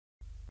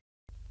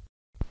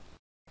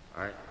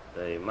All right.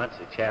 The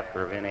Muncie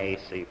chapter of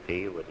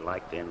NAACP would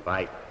like to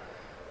invite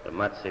the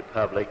Muncie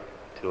public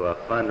to a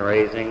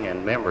fundraising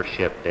and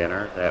membership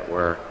dinner that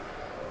we're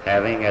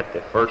having at the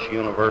First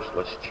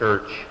Universalist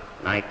Church,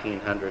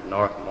 1900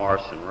 North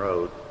Morrison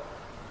Road,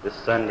 this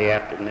Sunday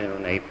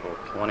afternoon, April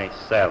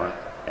 27th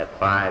at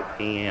 5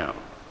 p.m.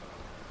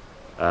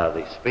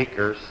 The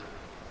speakers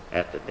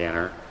at the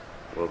dinner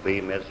will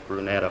be Ms.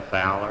 Brunetta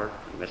Fowler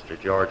and Mr.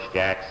 George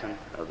Jackson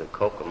of the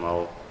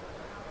Kokomo,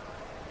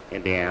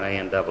 Indiana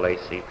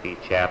NAACP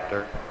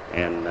chapter,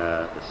 and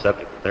the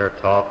subject of their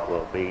talk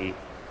will be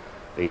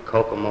the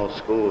Kokomo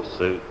school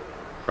suit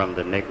from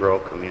the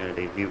Negro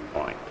community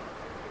viewpoint.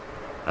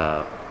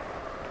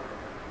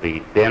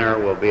 The dinner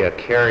will be a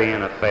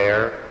carry-in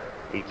affair.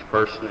 Each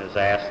person is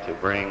asked to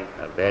bring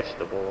a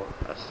vegetable,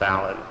 a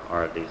salad,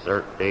 or a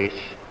dessert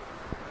dish,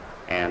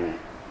 and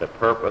the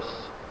purpose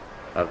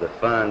of the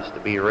funds to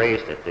be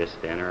raised at this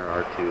dinner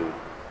are to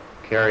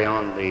carry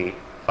on the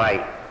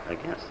fight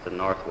against the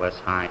Northwest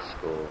High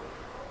School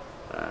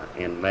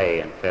in May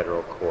in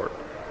federal court.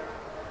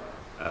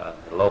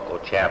 The local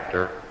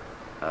chapter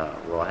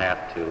will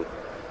have to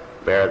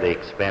bear the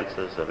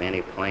expenses of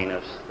any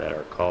plaintiffs that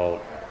are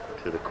called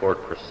to the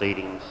court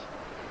proceedings.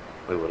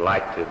 We would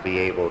like to be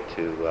able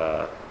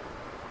to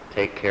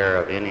take care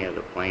of any of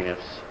the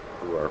plaintiffs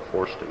who are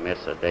forced to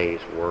miss a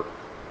day's work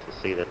to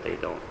see that they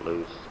don't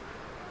lose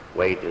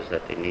wages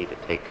that they need to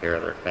take care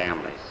of their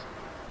families.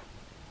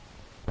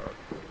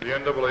 The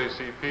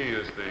NAACP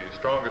is the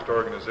strongest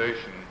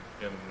organization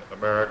in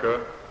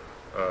America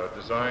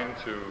designed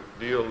to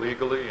deal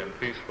legally and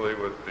peacefully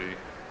with the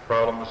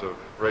problems of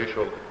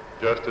racial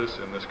justice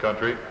in this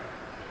country,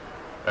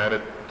 and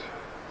it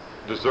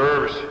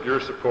deserves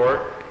your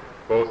support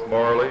both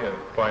morally and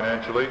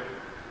financially.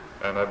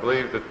 And I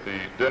believe that the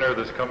dinner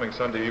this coming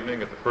Sunday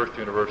evening at the First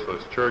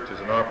Universalist Church is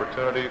an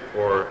opportunity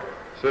for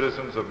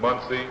citizens of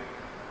Muncie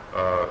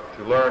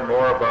to learn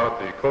more about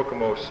the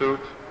Kokomo suit,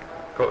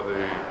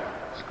 the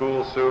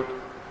school suit,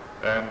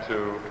 and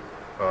to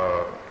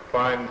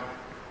find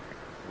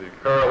the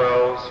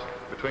parallels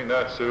between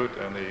that suit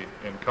and the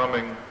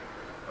incoming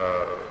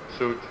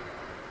suit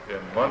in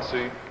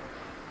Muncie,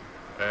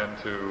 and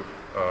to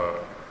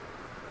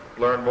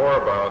learn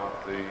more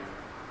about the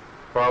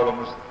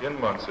problems in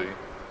Muncie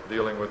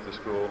dealing with the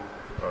school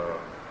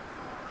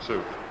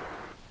suit.